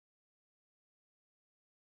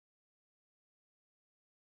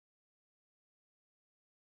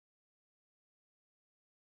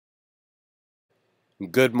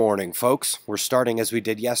Good morning, folks. We're starting as we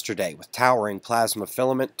did yesterday, with towering plasma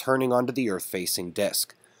filament turning onto the Earth-facing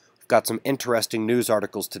disk. We've got some interesting news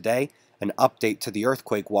articles today, an update to the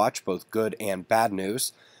earthquake watch, both good and bad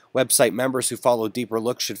news. Website members who follow Deeper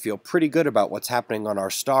Looks should feel pretty good about what's happening on our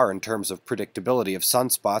star in terms of predictability of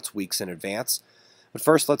sunspots weeks in advance. But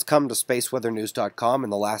first, let's come to spaceweathernews.com,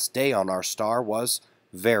 and the last day on our star was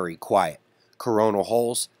very quiet. Coronal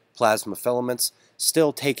holes, plasma filaments,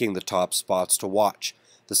 still taking the top spots to watch.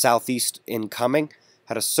 The southeast incoming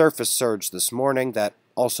had a surface surge this morning that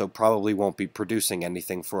also probably won't be producing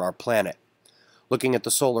anything for our planet. Looking at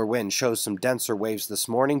the solar wind shows some denser waves this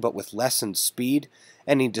morning, but with lessened speed.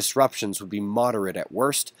 Any disruptions would be moderate at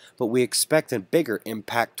worst, but we expect a bigger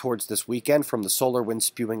impact towards this weekend from the solar wind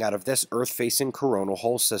spewing out of this Earth-facing coronal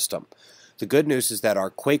hole system. The good news is that our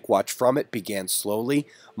quake watch from it began slowly,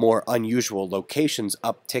 more unusual locations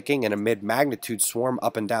upticking in a mid-magnitude swarm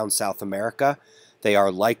up and down South America. They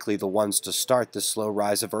are likely the ones to start the slow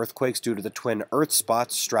rise of earthquakes due to the twin Earth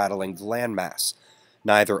spots straddling the landmass.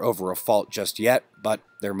 Neither over a fault just yet, but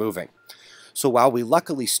they're moving. So while we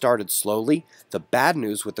luckily started slowly, the bad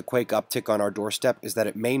news with the quake uptick on our doorstep is that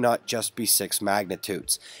it may not just be 6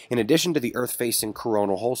 magnitudes. In addition to the Earth-facing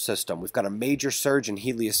coronal hole system, we've got a major surge in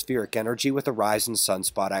heliospheric energy with a rise in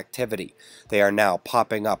sunspot activity. They are now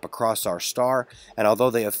popping up across our star, and although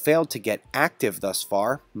they have failed to get active thus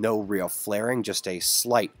far, no real flaring, just a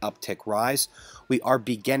slight uptick rise, we are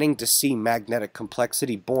beginning to see magnetic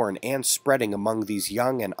complexity born and spreading among these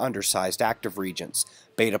young and undersized active regions.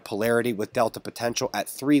 Beta polarity with delta potential at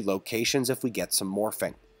 3 locations if we get some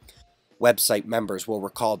morphing. Website members will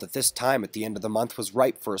recall that this time at the end of the month was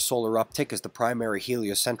ripe for a solar uptick as the primary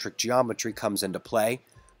heliocentric geometry comes into play: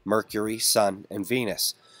 Mercury, Sun, and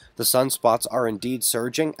Venus. The sunspots are indeed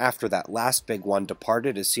surging after that last big one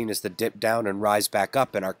departed, as seen as the dip down and rise back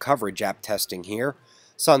up in our coverage app testing here.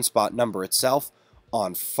 Sunspot number itself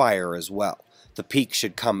on fire as well. The peak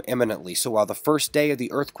should come imminently, so while the first day of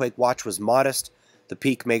the earthquake watch was modest, the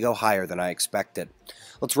peak may go higher than I expected.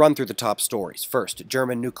 Let's run through the top stories. First,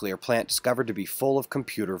 German nuclear plant discovered to be full of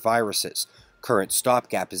computer viruses. Current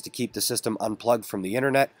stopgap is to keep the system unplugged from the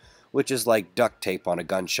internet, which is like duct tape on a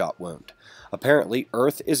gunshot wound. Apparently,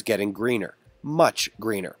 Earth is getting greener. Much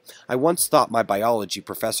greener. I once thought my biology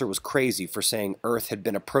professor was crazy for saying Earth had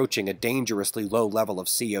been approaching a dangerously low level of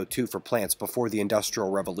CO2 for plants before the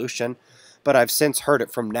Industrial Revolution, but I've since heard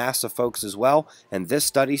it from NASA folks as well, and this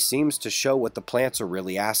study seems to show what the plants are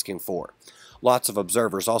really asking for. Lots of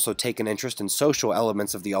observers also take an interest in social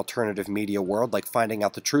elements of the alternative media world, like finding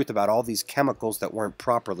out the truth about all these chemicals that weren't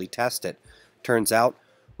properly tested. Turns out,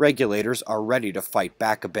 regulators are ready to fight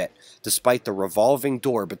back a bit. Despite the revolving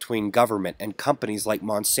door between government and companies like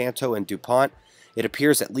Monsanto and DuPont, it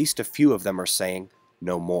appears at least a few of them are saying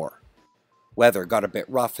no more. Weather got a bit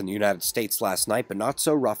rough in the United States last night, but not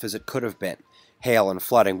so rough as it could have been. Hail and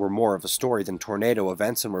flooding were more of a story than tornado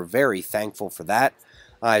events, and we're very thankful for that.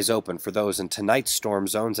 Eyes open for those in tonight's storm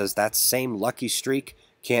zones, as that same lucky streak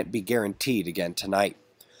can't be guaranteed again tonight.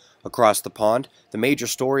 Across the pond, the major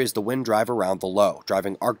story is the wind drive around the low,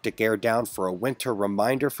 driving Arctic air down for a winter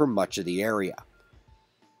reminder for much of the area.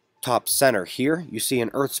 Top center here, you see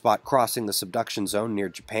an Earth spot crossing the subduction zone near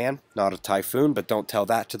Japan. Not a typhoon, but don't tell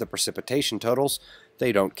that to the precipitation totals.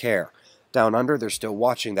 They don't care. Down under, they're still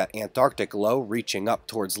watching that Antarctic low reaching up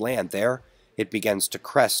towards land there. It begins to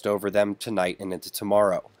crest over them tonight and into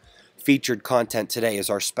tomorrow. Featured content today is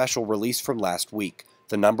our special release from last week,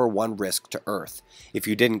 the #1 risk to Earth. If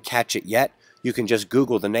you didn't catch it yet, you can just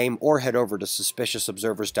Google the name or head over to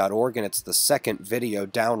suspiciousobservers.org, and it's the second video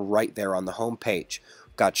down right there on the home page.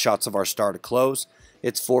 Got shots of our star to close.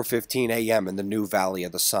 It's 4:15 a.m. in the new Valley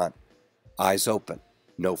of the Sun. Eyes open,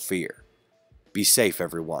 no fear. Be safe,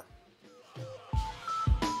 everyone.